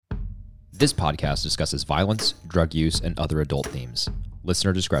This podcast discusses violence, drug use, and other adult themes.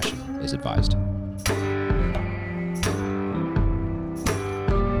 Listener discretion is advised.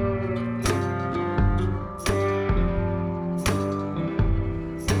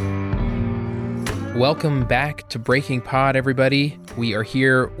 Welcome back to Breaking Pod, everybody. We are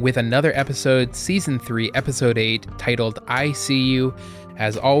here with another episode, Season 3, Episode 8, titled I See You.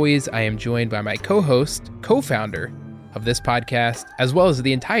 As always, I am joined by my co-host, co-founder of this podcast, as well as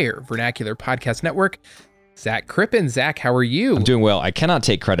the entire Vernacular Podcast Network, Zach Crippen. Zach, how are you? I'm doing well. I cannot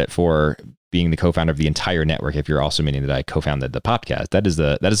take credit for being the co-founder of the entire network if you're also meaning that I co-founded the podcast.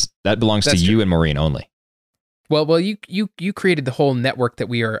 That belongs to you and Maureen only. Well, you created the whole network that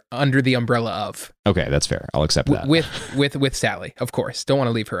we are under the umbrella of. Okay, that's fair. I'll accept that. With Sally, of course. Don't want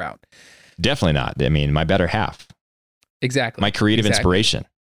to leave her out. Definitely not. I mean, my better half. Exactly. My creative inspiration.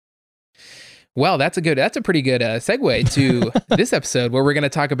 Well, that's a pretty good segue to this episode where we're going to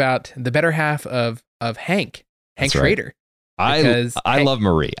talk about the better half of Hank Schrader. I love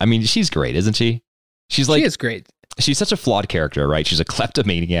Marie. I mean, she's great, isn't she? She is great. She's such a flawed character, right? She's a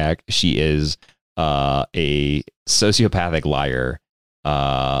kleptomaniac. She is a sociopathic liar,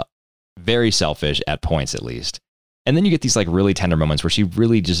 very selfish at points, at least. And then you get these like really tender moments where she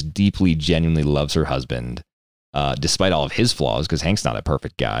really just deeply, genuinely loves her husband, despite all of his flaws, because Hank's not a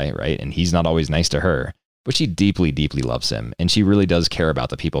perfect guy, right? And he's not always nice to her, but she deeply, deeply loves him. And she really does care about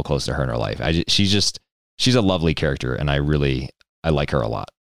the people close to her in her life. She's a lovely character, and I like her a lot.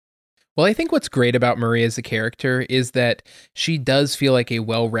 Well, I think what's great about Marie as a character is that she does feel like a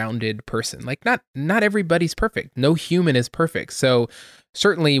well-rounded person. Like not everybody's perfect. No human is perfect. So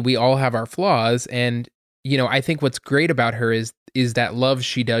certainly we all have our flaws. And, you know, I think what's great about her is that love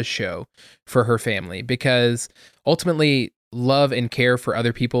she does show for her family, because ultimately love and care for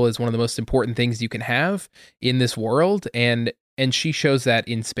other people is one of the most important things you can have in this world. And she shows that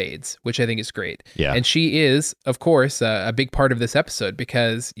in spades, which I think is great. Yeah. And she is, of course, a big part of this episode,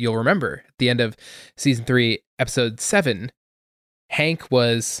 because you'll remember at the end of Season 3, Episode 7, Hank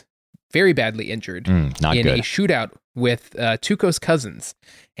was very badly injured in a shootout with Tuco's cousins,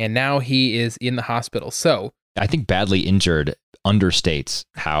 and now he is in the hospital. So I think badly injured understates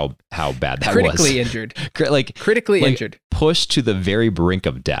how bad that critically was. Injured. Critically injured. Pushed to the very brink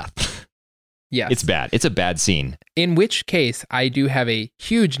of death. Yes. It's bad. It's a bad scene. In which case, I do have a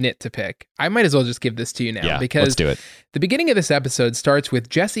huge nit to pick. I might as well just give this to you now, because let's do it. The beginning of this episode starts with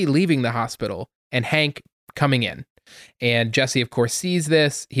Jesse leaving the hospital and Hank coming in. And Jesse, of course, sees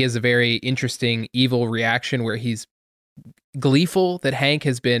this. He has a very interesting, evil reaction where he's gleeful that Hank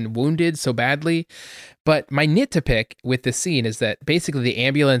has been wounded so badly. But my nit to pick with this scene is that basically the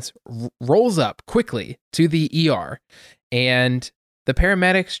ambulance rolls up quickly to the ER, and the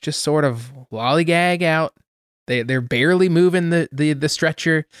paramedics just sort of lollygag out. They're barely moving the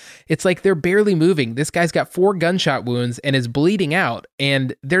stretcher. It's like they're barely moving. This guy's got 4 gunshot wounds and is bleeding out,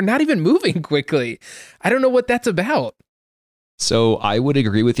 and they're not even moving quickly. I don't know what that's about. So I would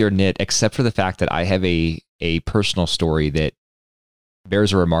agree with your nit, except for the fact that I have a personal story that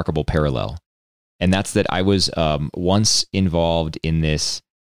bears a remarkable parallel. And that's that I was once involved in this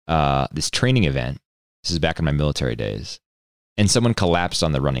training event. This is back in my military days. And someone collapsed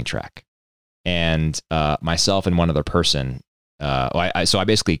on the running track. And myself and one other person, so I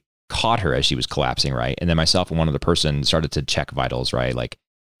basically caught her as she was collapsing, right? And then myself and one other person started to check vitals, right? Like,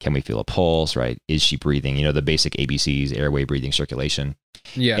 can we feel a pulse, right? Is she breathing? You know, the basic ABCs, airway, breathing, circulation.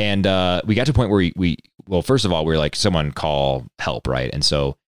 Yeah. And we got to a point where well, first of all, we were like, someone call help, right? And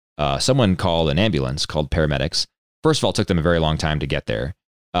so someone called an ambulance, called paramedics. First of all, it took them a very long time to get there.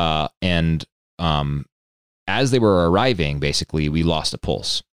 And as they were arriving, basically, we lost a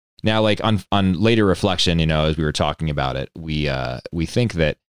pulse. Now, like on later reflection, you know, as we were talking about it, we think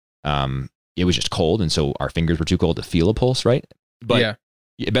that it was just cold, and so our fingers were too cold to feel a pulse, right? But yeah.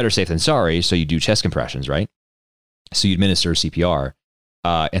 Better safe than sorry. So you do chest compressions, right? So you administer CPR,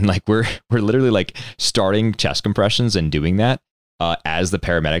 and like we're literally like starting chest compressions and doing that as the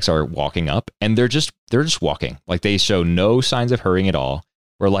paramedics are walking up, and they're just walking. Like they show no signs of hurrying at all.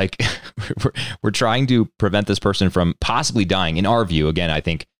 We're like, we're trying to prevent this person from possibly dying. In our view, again, I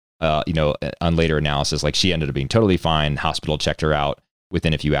think, you know, on later analysis, like she ended up being totally fine. Hospital checked her out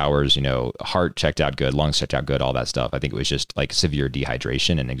within a few hours, you know, heart checked out good, lungs checked out good, all that stuff. I think it was just like severe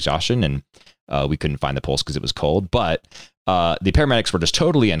dehydration and exhaustion. And we couldn't find the pulse because it was cold. But the paramedics were just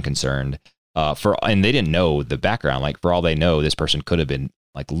totally unconcerned and they didn't know the background. Like for all they know, this person could have been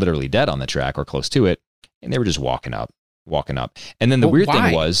like literally dead on the track or close to it. And they were just walking up. walking up. And then the Well, weird why?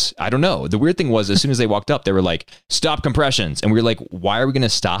 thing was, I don't know. The weird thing was, as soon as they walked up, they were like, "Stop compressions," and we were like, "Why are we going to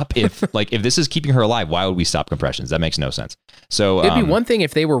stop? If if this is keeping her alive, why would we stop compressions? That makes no sense." So It'd be one thing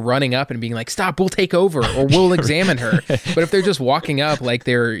if they were running up and being like, "Stop, we'll take over," or "We'll examine her." But if they're just walking up like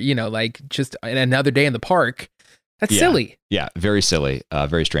they're, like just another day in the park, that's silly. Yeah, very silly,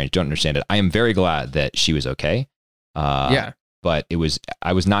 very strange. Don't understand it. I am very glad that she was okay. But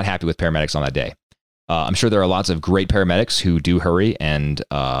I was not happy with paramedics on that day. I'm sure there are lots of great paramedics who do hurry and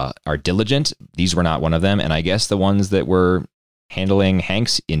are diligent. These were not one of them. And I guess the ones that were handling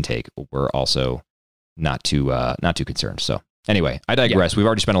Hank's intake were also not too concerned. So anyway, I digress. We've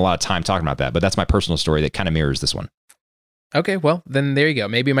already spent a lot of time talking about that, but that's my personal story that kind of mirrors this one. Okay, well, then there you go.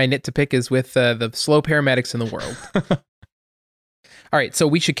 Maybe my nit to pick is with the slow paramedics in the world. All right, so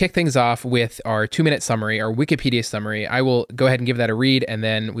we should kick things off with our 2-minute summary, our Wikipedia summary. I will go ahead and give that a read, and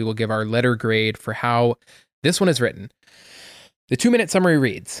then we will give our letter grade for how this one is written. The 2-minute summary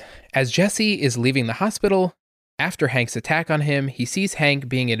reads, as Jesse is leaving the hospital, after Hank's attack on him, he sees Hank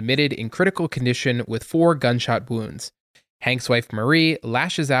being admitted in critical condition with 4 gunshot wounds. Hank's wife, Marie,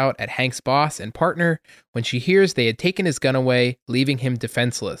 lashes out at Hank's boss and partner when she hears they had taken his gun away, leaving him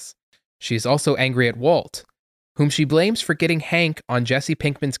defenseless. She is also angry at Walt, whom she blames for getting Hank on Jesse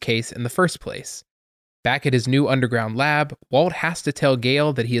Pinkman's case in the first place. Back at his new underground lab, Walt has to tell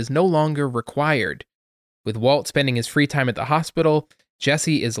Gale that he is no longer required. With Walt spending his free time at the hospital,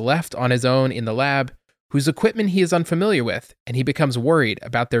 Jesse is left on his own in the lab, whose equipment he is unfamiliar with, and he becomes worried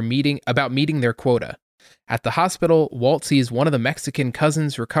about meeting their quota. At the hospital, Walt sees one of the Mexican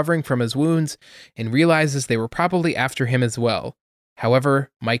cousins recovering from his wounds and realizes they were probably after him as well.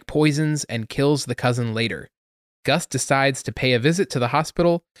 However, Mike poisons and kills the cousin later. Gus decides to pay a visit to the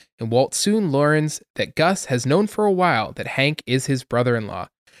hospital, and Walt soon learns that Gus has known for a while that Hank is his brother-in-law.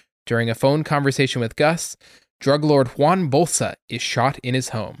 During a phone conversation with Gus, drug lord Juan Bolsa is shot in his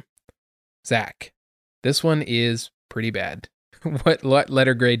home. Zach, this one is pretty bad. What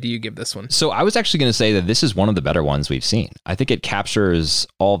letter grade do you give this one? So I was actually going to say that this is one of the better ones we've seen. I think it captures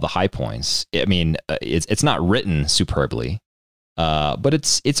all the high points. I mean, it's not written superbly, but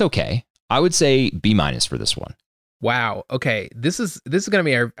it's okay. I would say B- for this one. Wow. Okay. This is going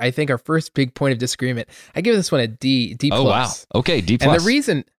to be our first big point of disagreement. I give this one a D+. Oh, wow. Okay. D+.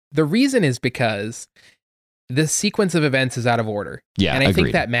 And the reason is because the sequence of events is out of order. Yeah. And I agreed.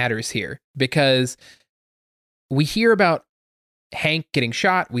 think that matters here because we hear about Hank getting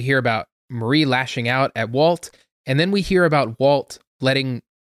shot. We hear about Marie lashing out at Walt. And then we hear about Walt letting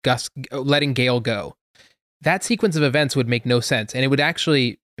Gale go. That sequence of events would make no sense. And it would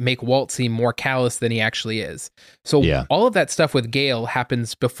actually make Walt seem more callous than he actually is. So all of that stuff with Gale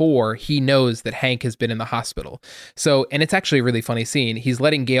happens before he knows that Hank has been in the hospital. So, and it's actually a really funny scene. He's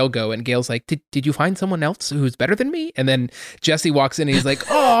letting Gale go and Gale's like, did you find someone else who's better than me? And then Jesse walks in and he's like,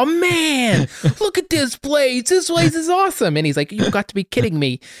 oh man, look at this place. This place is awesome. And he's like, you've got to be kidding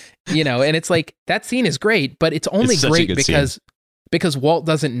me. And it's like, that scene is great, but it's only great because Walt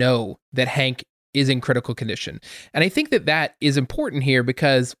doesn't know that Hank is in critical condition. And I think that is important here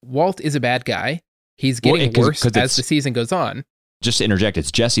because Walt is a bad guy. He's getting worse as the season goes on. Just to interject,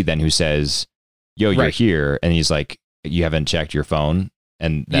 it's Jesse then who says, yo, you're here. And he's like, you haven't checked your phone.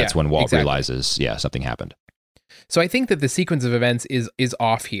 And that's when Walt realizes, something happened. So I think that the sequence of events is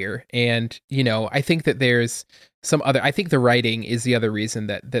off here. And, I think that there's I think the writing is the other reason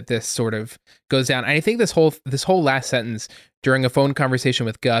that this sort of goes down. And I think this whole last sentence, during a phone conversation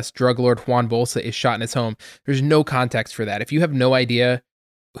with Gus, drug lord Juan Bolsa is shot in his home. There's no context for that. If you have no idea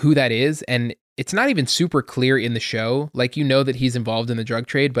who that is, and it's not even super clear in the show, like that he's involved in the drug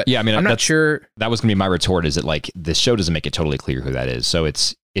trade, but I'm not sure. That was going to be my retort, is that like the show doesn't make it totally clear who that is. So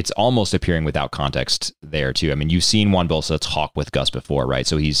it's almost appearing without context there too. I mean, you've seen Juan Bolsa talk with Gus before, right?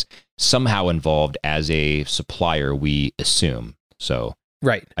 So he's somehow involved as a supplier, we assume. So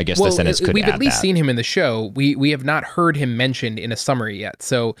right. I guess the sentence could we've add at least that. seen him in the show. We have not heard him mentioned in a summary yet.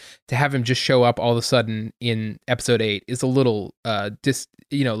 So to have him just show up all of a sudden in episode 8 is a little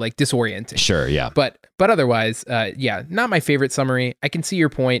disorienting. Sure, yeah. But otherwise, not my favorite summary. I can see your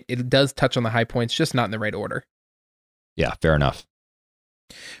point. It does touch on the high points, just not in the right order. Yeah, fair enough.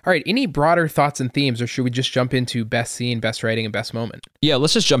 All right, any broader thoughts and themes, or should we just jump into best scene, best writing, and best moment? Yeah,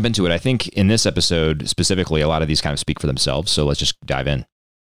 let's just jump into it. I think in this episode specifically, a lot of these kind of speak for themselves. So let's just dive in.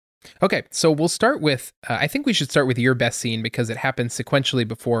 Okay, so we'll start with, I think we should start with your best scene because it happens sequentially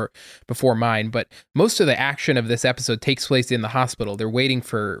before mine, but most of the action of this episode takes place in the hospital. They're waiting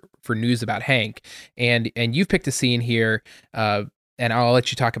for news about Hank, and you've picked a scene here, and I'll let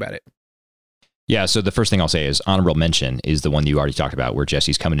you talk about it. Yeah, so the first thing I'll say is honorable mention is the one you already talked about, where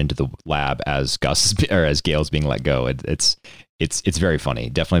Jesse's coming into the lab as as Gale's being let go. It's very funny.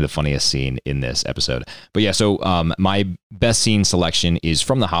 Definitely the funniest scene in this episode. But yeah, so my best scene selection is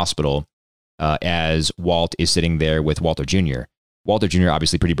from the hospital as Walt is sitting there with Walter Jr. Walter Jr.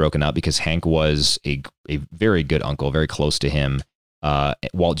 obviously pretty broken up because Hank was a very good uncle, very close to him.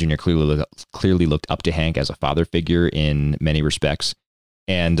 Walt Jr. clearly looked up to Hank as a father figure in many respects.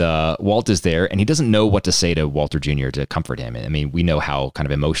 And Walt is there, and he doesn't know what to say to Walter Jr. to comfort him. I mean, we know how kind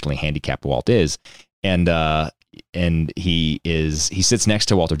of emotionally handicapped Walt is, and he sits next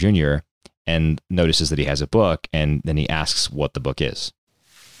to Walter Jr. and notices that he has a book, and then he asks what the book is.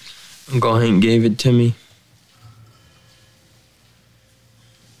 Uncle Hank gave it to me.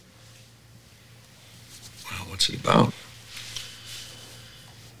 Well, what's it about?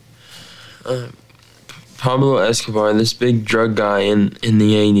 Pablo Escobar, this big drug guy in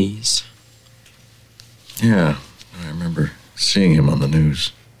the 80s. Yeah, I remember seeing him on the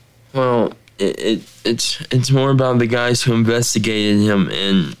news. Well, it's more about the guys who investigated him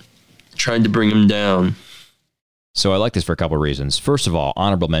and tried to bring him down. So I like this for a couple of reasons. First of all,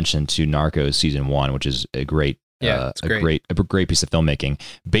 honorable mention to Narcos season 1, which is a great, it's great piece of filmmaking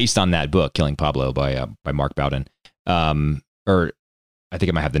based on that book, Killing Pablo by Mark Bowden. Or I think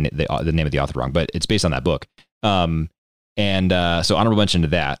I might have the name of the author wrong, but it's based on that book. So honorable mention to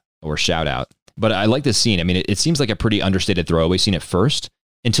that, or shout out. But I like this scene. I mean, it seems like a pretty understated throwaway scene at first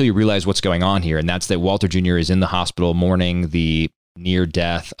until you realize what's going on here. And that's that Walter Jr. is in the hospital mourning the near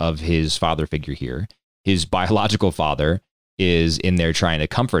death of his father figure here. His biological father is in there trying to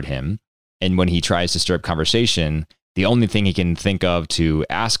comfort him. And when he tries to stir up conversation, the only thing he can think of to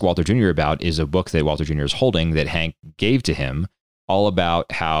ask Walter Jr. about is a book that Walter Jr. is holding that Hank gave to him, all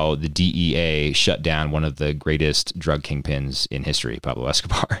about how the DEA shut down one of the greatest drug kingpins in history, Pablo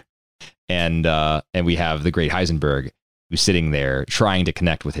Escobar. And we have the great Heisenberg, who's sitting there trying to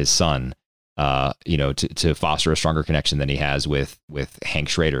connect with his son, to foster a stronger connection than he has with Hank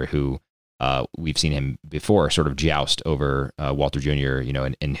Schrader, who we've seen him before sort of joust over Walter Jr.,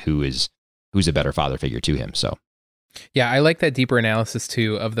 and who's a better father figure to him. So. Yeah, I like that deeper analysis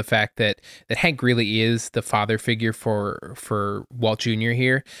too of the fact that Hank really is the father figure for Walt Jr.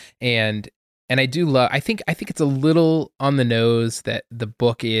 here, and I do love. I think it's a little on the nose that the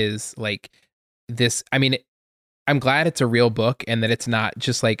book is like this. I mean, I'm glad it's a real book and that it's not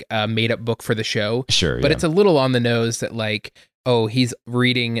just like a made up book for the show. Sure, but yeah. It's a little on the nose that like, oh, he's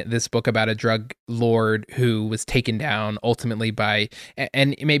reading this book about a drug lord who was taken down ultimately by,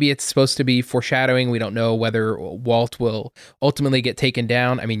 and maybe it's supposed to be foreshadowing. We don't know whether Walt will ultimately get taken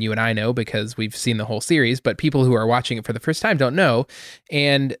down. I mean, you and I know because we've seen the whole series, but people who are watching it for the first time don't know.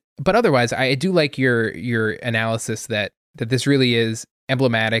 But otherwise, I do like your analysis that this really is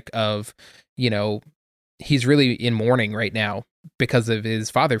emblematic of, he's really in mourning right now because of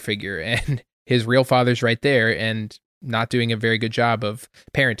his father figure, and his real father's right there and not doing a very good job of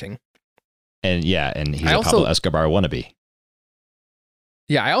parenting. And he's a Pablo Escobar wannabe.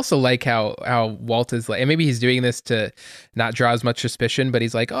 Yeah, I also like how Walt is like, and maybe he's doing this to not draw as much suspicion, but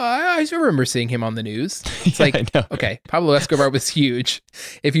he's like, oh, I remember seeing him on the news. It's okay, Pablo Escobar was huge.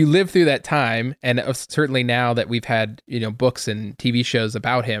 If you live through that time, and certainly now that we've had, books and TV shows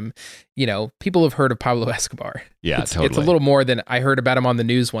about him, people have heard of Pablo Escobar. Yeah, totally. It's a little more than I heard about him on the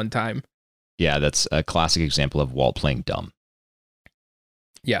news one time. Yeah, that's a classic example of Walt playing dumb.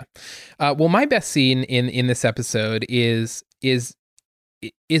 Yeah. Well, my best scene in this episode is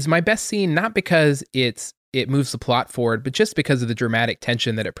my best scene, not because it moves the plot forward, but just because of the dramatic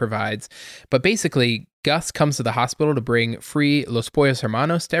tension that it provides. But basically, Gus comes to the hospital to bring free Los Pollos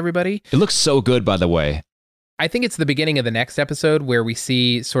Hermanos to everybody. It looks so good, by the way. I think it's the beginning of the next episode where we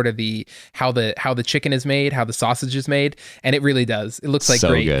see sort of how the chicken is made, how the sausage is made, and it really does. It looks like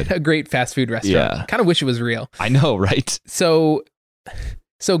so a great fast food restaurant. Yeah. Kind of wish it was real. I know, right? So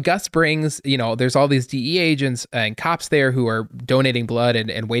Gus brings, there's all these DEA agents and cops there who are donating blood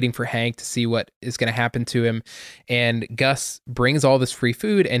and waiting for Hank to see what is going to happen to him. And Gus brings all this free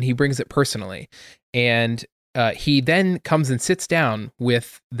food and he brings it personally. And he then comes and sits down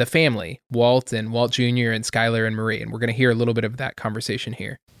with the family, Walt and Walt Jr. and Skylar and Marie. And we're going to hear a little bit of that conversation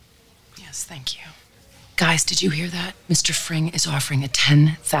here. Yes, thank you. Guys, did you hear that? Mr. Fring is offering a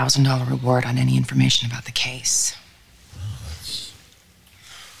 $10,000 reward on any information about the case.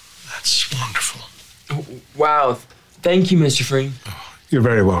 That's wonderful. Oh, wow. Thank you, Mr. Fring. Oh, you're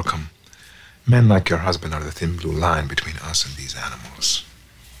very welcome. Men like your husband are the thin blue line between us and these animals.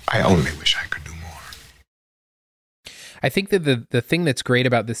 I only wish I could do more. I think that the thing that's great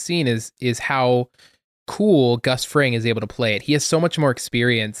about this scene is how cool Gus Fring is able to play it. He has so much more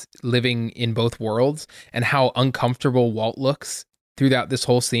experience living in both worlds, and how uncomfortable Walt looks throughout this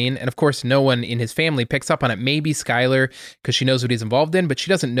whole scene. And of course, no one in his family picks up on it. Maybe Skylar, because she knows what he's involved in, but she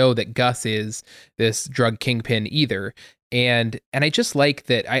doesn't know that Gus is this drug kingpin either. And I just like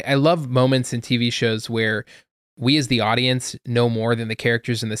that. I love moments in TV shows where we as the audience know more than the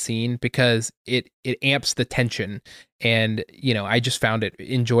characters in the scene, because it amps the tension. And, I just found it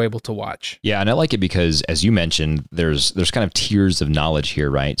enjoyable to watch. Yeah, and I like it because, as you mentioned, there's kind of tiers of knowledge here,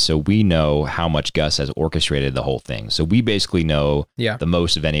 right? So we know how much Gus has orchestrated the whole thing. So we basically know the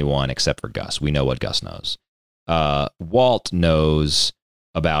most of anyone except for Gus. We know what Gus knows. Walt knows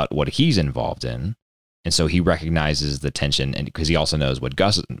about what he's involved in. And so he recognizes the tension, and because he also knows what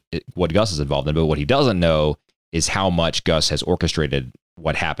Gus is involved in, but what he doesn't know is how much Gus has orchestrated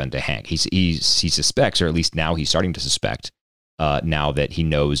what happened to Hank. He suspects, or at least now he's starting to suspect, now that he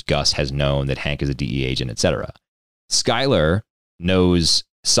knows Gus has known that Hank is a DEA agent, etc. Skylar knows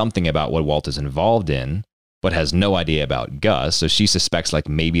something about what Walt is involved in, but has no idea about Gus. So she suspects like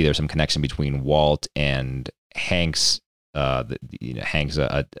maybe there's some connection between Walt and Hank's attempted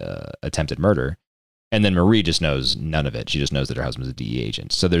murder. And then Marie just knows none of it. She just knows that her husband's a DEA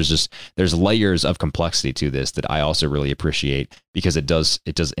agent. So there's layers of complexity to this that I also really appreciate, because it does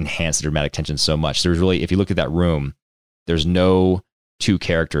enhance the dramatic tension so much. There's really, if you look at that room, there's no two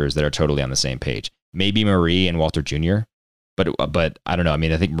characters that are totally on the same page. Maybe Marie and Walter Jr., but I don't know. I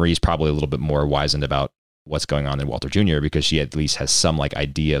mean, I think Marie's probably a little bit more wizened about what's going on than Walter Jr., because she at least has some like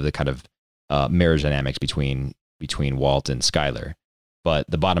idea of the kind of marriage dynamics between Walt and Skylar.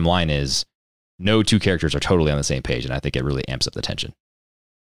 But the bottom line is, no two characters are totally on the same page, and I think it really amps up the tension.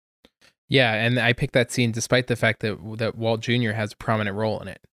 Yeah, and I picked that scene despite the fact that Walt Jr. has a prominent role in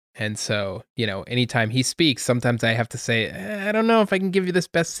it. And so, anytime he speaks, sometimes I have to say, I don't know if I can give you this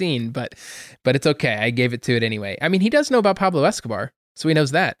best scene, but it's okay. I gave it to it anyway. I mean, he does know about Pablo Escobar, so he knows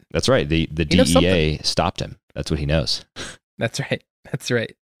that. That's right. The DEA stopped him. That's what he knows. That's right. All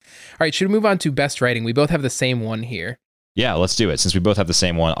right, should we move on to best writing? We both have the same one here. Yeah, let's do it. Since we both have the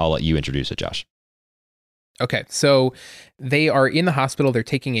same one, I'll let you introduce it, Josh. Okay, so they are in the hospital. They're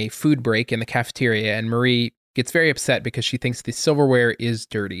taking a food break in the cafeteria, and Marie gets very upset because she thinks the silverware is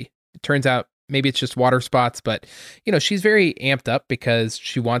dirty. It turns out maybe it's just water spots, but she's very amped up because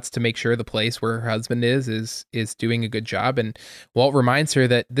she wants to make sure the place where her husband is doing a good job. And Walt reminds her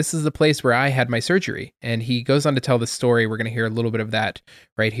that this is the place where I had my surgery, and he goes on to tell the story. We're going to hear a little bit of that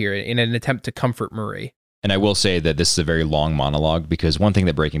right here in an attempt to comfort Marie. And I will say that this is a very long monologue, because one thing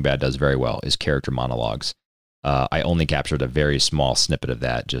that Breaking Bad does very well is character monologues. I only captured a very small snippet of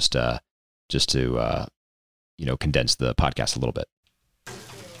that just to condense the podcast a little bit.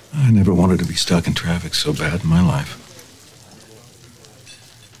 I never wanted to be stuck in traffic so bad in my life.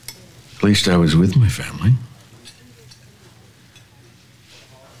 At least I was with my family.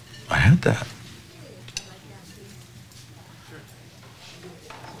 I had that.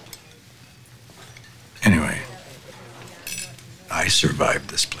 Anyway, I survived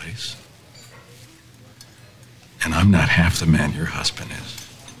this place. And I'm not half the man your husband is.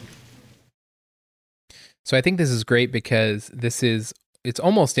 So I think this is great because it's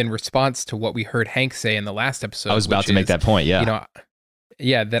almost in response to what we heard Hank say in the last episode. I was about to make that point. Yeah.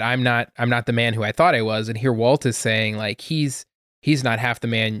 That I'm not the man who I thought I was. And here Walt is saying like, he's not half the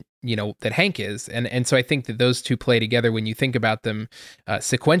man, that Hank is. And so I think that those two play together when you think about them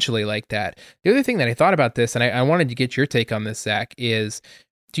sequentially like that. The other thing that I thought about this, and I wanted to get your take on this, Zach, is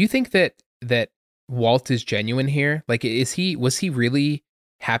do you think that Walt is genuine here? Like, was he really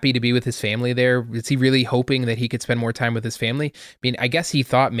happy to be with his family there? Is he really hoping that he could spend more time with his family? I mean, I guess he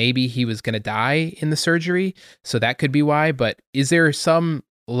thought maybe he was going to die in the surgery, so that could be why, but is there some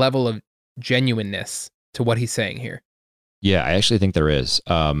level of genuineness to what he's saying here? Yeah, I actually think there is.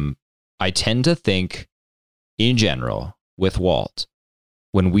 I tend to think, in general, with Walt,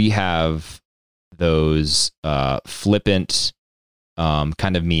 when we have those flippant,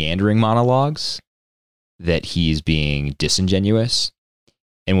 kind of meandering monologues, that he's being disingenuous.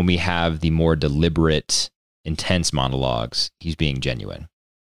 And when we have the more deliberate, intense monologues, he's being genuine.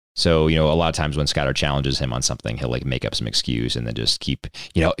 So, a lot of times when Skylar challenges him on something, he'll like make up some excuse and then just keep,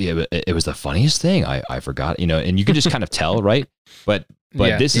 it was the funniest thing. I forgot, and you can just kind of tell, right? But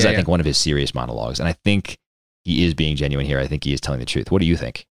this is, I think, one of his serious monologues. And I think he is being genuine here. I think he is telling the truth. What do you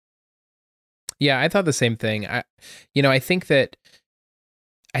think? Yeah, I thought the same thing.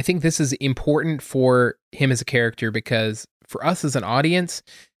 I think this is important for him as a character, because for us as an audience,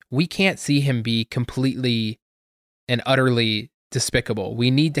 we can't see him be completely and utterly despicable. We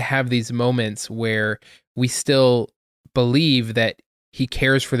need to have these moments where we still believe that he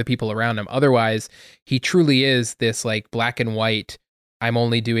cares for the people around him. Otherwise, he truly is this like black and white, I'm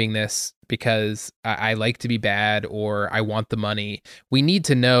only doing this because I like to be bad or I want the money. We need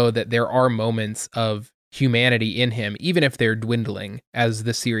to know that there are moments of humanity in him, even if they're dwindling as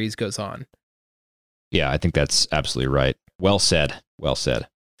the series goes on. Yeah, I think that's absolutely right. Well said. Well said.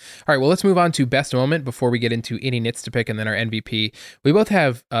 All right, well, let's move on to best moment before we get into any nits to pick and then our MVP. We both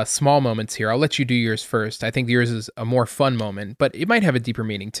have small moments here. I'll let you do yours first. I think yours is a more fun moment, but it might have a deeper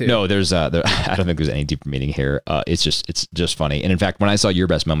meaning too. No, I don't think there's any deeper meaning here. It's just funny. And in fact, when I saw your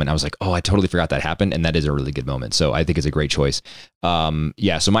best moment, I was like, oh, I totally forgot that happened. And that is a really good moment. So I think it's a great choice.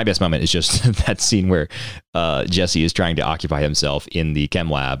 So my best moment is just that scene where Jesse is trying to occupy himself in the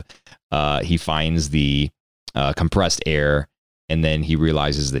chem lab. He finds the compressed air, and then he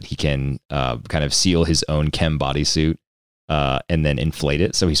realizes that he can kind of seal his own chem bodysuit and then inflate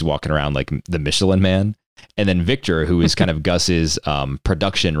it. So he's walking around like the Michelin Man. And then Victor, who is kind of Gus's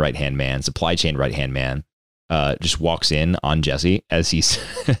production right-hand man, supply chain right-hand man, just walks in on Jesse as he's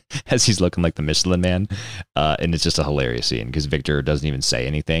as he's looking like the Michelin Man. And it's just a hilarious scene because Victor doesn't even say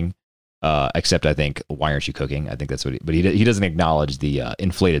anything. Except I think, why aren't you cooking? I think that's what he doesn't acknowledge the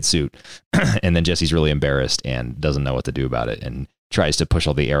inflated suit. And then Jesse's really embarrassed and doesn't know what to do about it and tries to push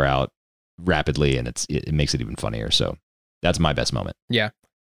all the air out rapidly. And it makes it even funnier. So that's my best moment. Yeah.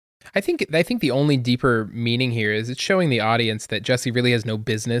 I think the only deeper meaning here is it's showing the audience that Jesse really has no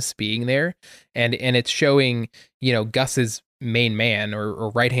business being there. And it's showing, Gus's main man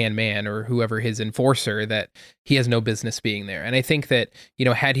or right-hand man or whoever his enforcer, that he has no business being there. And I think that,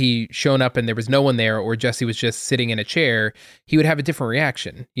 had he shown up and there was no one there or Jesse was just sitting in a chair, he would have a different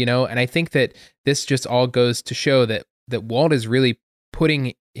reaction, And I think that this just all goes to show that Walt is really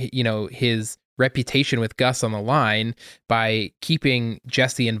putting, his reputation with Gus on the line by keeping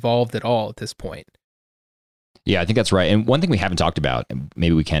Jesse involved at all at this point. Yeah, I think that's right. And one thing we haven't talked about, and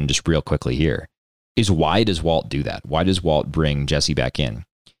maybe we can just real quickly here, is why does Walt do that? Why does Walt bring Jesse back in?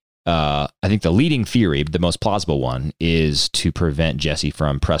 I think the leading theory, the most plausible one, is to prevent Jesse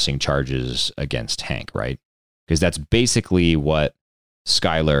from pressing charges against Hank, right? Because that's basically what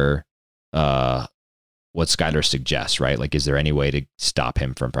Skyler suggests, right? Like, is there any way to stop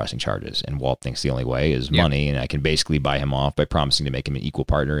him from pressing charges? And Walt thinks the only way is money, and I can basically buy him off by promising to make him an equal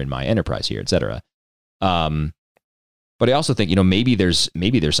partner in my enterprise here, etc. But I also think, maybe there's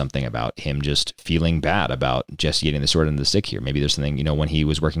something about him just feeling bad about Jesse getting the short end of the stick here. Maybe there's something, when he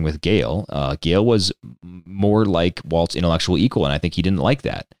was working with Gale, Gale was more like Walt's intellectual equal, and I think he didn't like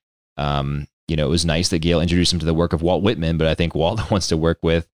that. It was nice that Gale introduced him to the work of Walt Whitman, but I think Walt wants to work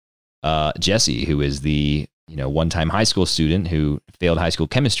with Jesse, who is the one-time high school student who failed high school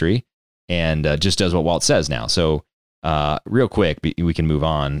chemistry and just does what Walt says now. So real quick, we can move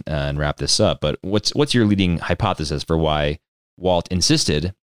on and wrap this up. But what's your leading hypothesis for why Walt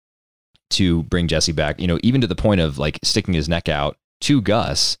insisted to bring Jesse back? Even to the point of like sticking his neck out to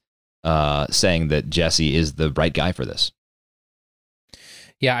Gus, saying that Jesse is the right guy for this.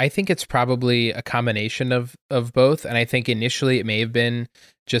 Yeah, I think it's probably a combination of both. And I think initially it may have been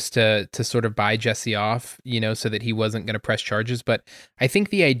just to sort of buy Jesse off, so that he wasn't going to press charges. But I think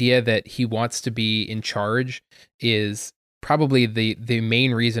the idea that he wants to be in charge is probably the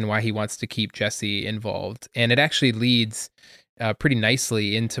main reason why he wants to keep Jesse involved. And it actually leads pretty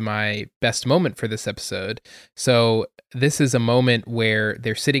nicely into my best moment for this episode. So this is a moment where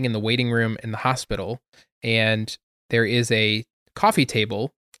they're sitting in the waiting room in the hospital, and there is a coffee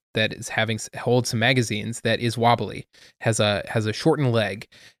table that is holds some magazines that is wobbly, has a shortened leg,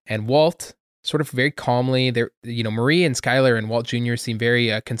 and Walt sort of very calmly, Marie and Skyler and Walt Jr. seem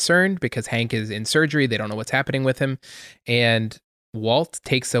very concerned because Hank is in surgery. They don't know what's happening with him, and Walt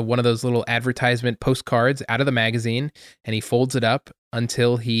takes one of those little advertisement postcards out of the magazine and he folds it up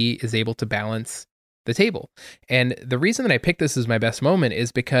until he is able to balance the table. And the reason that I picked this as my best moment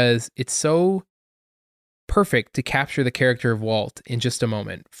is because it's so perfect to capture the character of Walt in just a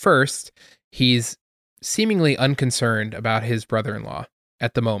moment. First, he's seemingly unconcerned about his brother-in-law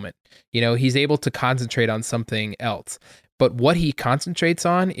at the moment. He's able to concentrate on something else. But what he concentrates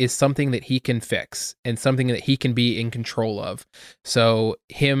on is something that he can fix and something that he can be in control of. So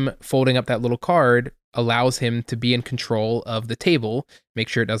him folding up that little card allows him to be in control of the table, make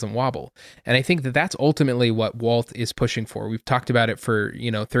sure it doesn't wobble. And I think that that's ultimately what Walt is pushing for. We've talked about it for,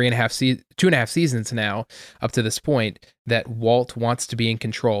 2.5 seasons now up to this point, that Walt wants to be in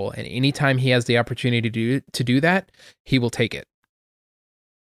control. And anytime he has the opportunity to do that, he will take it.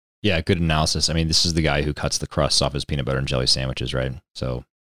 Yeah, good analysis. I mean, this is the guy who cuts the crusts off his peanut butter and jelly sandwiches, right? So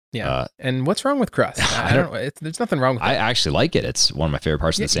yeah. And what's wrong with crust? I don't know. There's nothing wrong with it. I actually like it. It's one of my favorite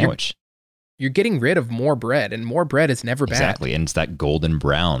parts of the sandwich. you're getting rid of more bread, and more bread is never bad. Exactly, and it's that golden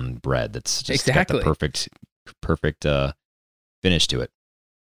brown bread that's just got the perfect finish to it.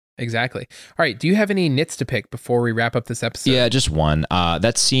 Exactly. All right. Do you have any nits to pick before we wrap up this episode? Yeah, just one.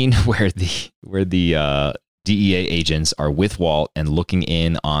 That scene where the DEA agents are with Walt and looking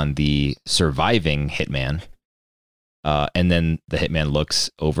in on the surviving hitman, and then the hitman looks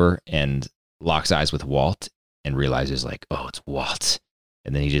over and locks eyes with Walt and realizes like, oh, it's Walt.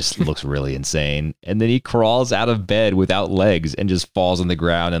 And then he just looks really insane. And then he crawls out of bed without legs and just falls on the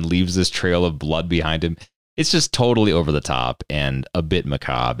ground and leaves this trail of blood behind him. It's just totally over the top and a bit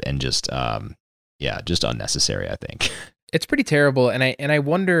macabre and just, just unnecessary, I think. It's pretty terrible. And I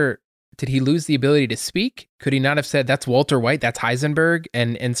wonder, did he lose the ability to speak? Could he not have said, that's Walter White, that's Heisenberg?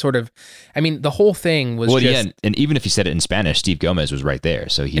 And sort of, I mean, the whole thing was and even if he said it in Spanish, Steve Gomez was right there.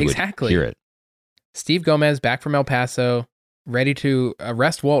 So he would hear it. Steve Gomez back from El Paso, ready to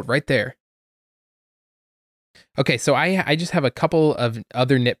arrest Walt right there. Okay, so I just have a couple of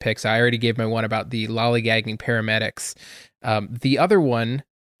other nitpicks. I already gave my one about the lollygagging paramedics. The other one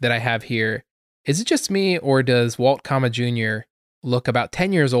that I have here, is it just me or does Walt Kama Jr. look about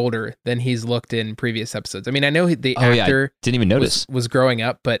 10 years older than he's looked in previous episodes? I mean, I know the actor didn't even notice was growing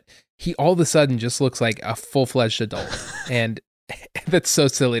up, but he all of a sudden just looks like a full-fledged adult. And that's so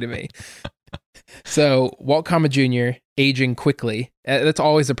silly to me. So Walt Kama Jr. aging quickly. That's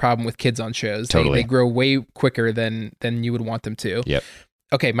always a problem with kids on shows. Totally. They grow way quicker than you would want them to. Yep.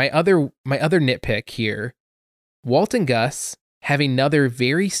 Okay, my other nitpick here. Walt and Gus have another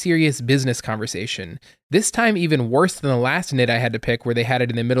very serious business conversation. This time even worse than the last nit I had to pick where they had it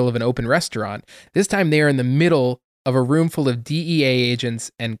in the middle of an open restaurant. This time they are in the middle of a room full of DEA agents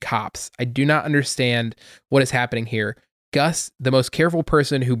and cops. I do not understand what is happening here. Gus, the most careful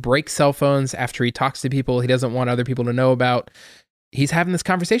person who breaks cell phones after he talks to people he doesn't want other people to know about, he's having this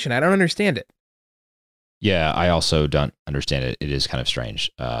conversation. I don't understand it. Yeah, I also don't understand it. It is kind of strange.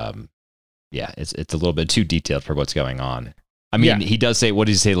 It's a little bit too detailed for what's going on. I mean, He does say, what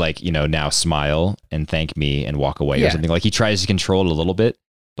does he say? Like, now smile and thank me and walk away or something. Like he tries to control it a little bit,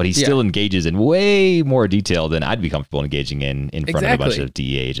 but he still engages in way more detail than I'd be comfortable engaging in front of a bunch of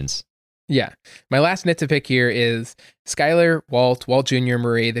DEA agents. Yeah. My last nit to pick here is Skyler, Walt Jr.,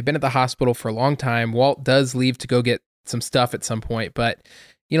 Marie. They've been at the hospital for a long time. Walt does leave to go get some stuff at some point, but,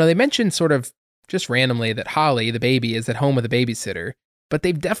 they mentioned sort of just randomly that Holly, the baby, is at home with a babysitter, but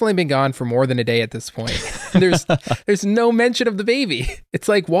they've definitely been gone for more than a day at this point. There's no mention of the baby. It's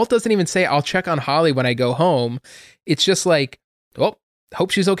like Walt doesn't even say, I'll check on Holly when I go home. It's just like, well,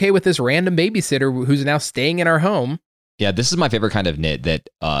 hope she's okay with this random babysitter who's now staying in our home. Yeah, this is my favorite kind of nit that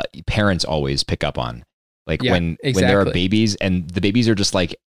parents always pick up on. Like when there are babies and the babies are just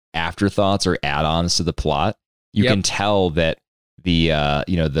like afterthoughts or add-ons to the plot, you can tell that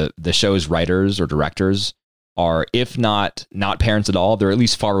the show's writers or directors are, if not parents at all, they're at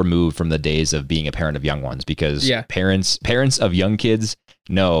least far removed from the days of being a parent of young ones, because parents of young kids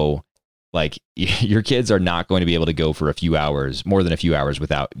know, like, your kids are not going to be able to go for more than a few hours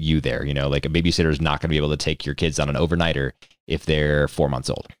without you there. Like a babysitter is not going to be able to take your kids on an overnighter if they're 4 months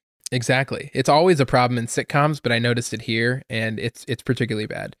old. Exactly. It's always a problem in sitcoms, but I noticed it here, and it's particularly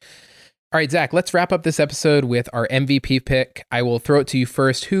bad. All right, Zach, let's wrap up this episode with our MVP pick. I will throw it to you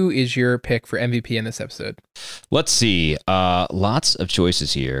first. Who is your pick for MVP in this episode? Let's see. Lots of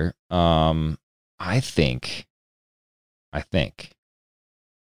choices here. I think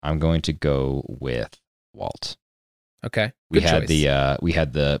I'm going to go with Walt. Okay. We had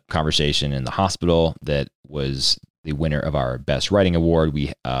the conversation in the hospital that was the winner of our best writing award.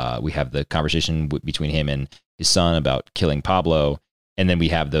 We have the conversation between him and his son about killing Pablo, and then we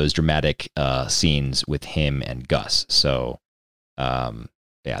have those dramatic scenes with him and Gus. So, I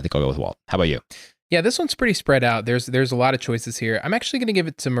think I'll go with Walt. How about you? Yeah, this one's pretty spread out. There's a lot of choices here. I'm actually going to give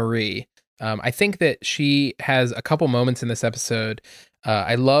it to Marie. I think that she has a couple moments in this episode.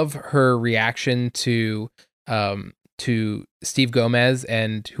 I love her reaction to Steve Gomez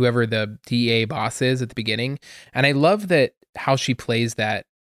and whoever the DEA boss is at the beginning, and I love that how she plays that.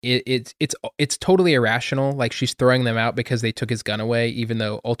 It's totally irrational. Like, she's throwing them out because they took his gun away, even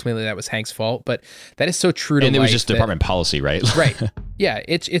though ultimately that was Hank's fault. But that is so true to life. And it was just department policy, right? Right. Yeah,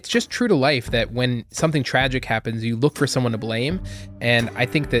 it's just true to life that when something tragic happens, you look for someone to blame. And I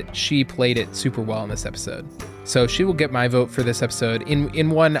think that she played it super well in this episode. So she will get my vote for this episode. In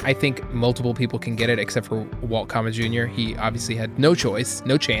one, I think multiple people can get it except for Walt Kama Jr. He obviously had no choice,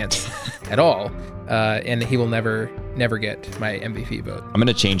 no chance at all. And he will never get my MVP vote. I'm going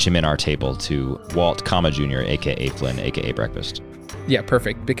to change him in our table to Walt Kama Jr., a.k.a. Flynn, a.k.a. Breakfast. Yeah,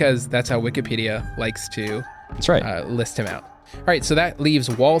 perfect. Because that's how Wikipedia likes to that's right. List him out. All right, so that leaves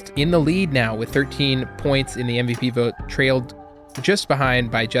Walt in the lead now with 13 points in the MVP vote, trailed just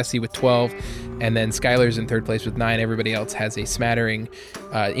behind by Jesse with 12, and then Skylar's in third place with 9. Everybody else has a smattering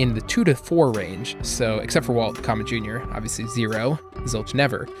in the 2 to 4 range. So except for Walt Comet Jr., obviously 0, zilch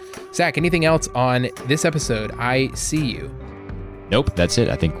never. Zach, anything else on this episode? I See You. Nope, that's it.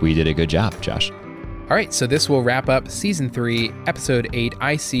 I think we did a good job, Josh. All right, so this will wrap up Season 3, Episode 8,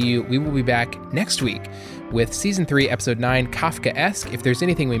 I See You. We will be back next week with Season 3, Episode 9, Kafkaesque. If there's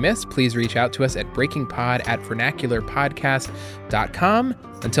anything we missed, please reach out to us at breakingpod@vernacularpodcast.com.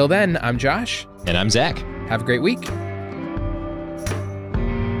 Until then, I'm Josh. And I'm Zach. Have a great week.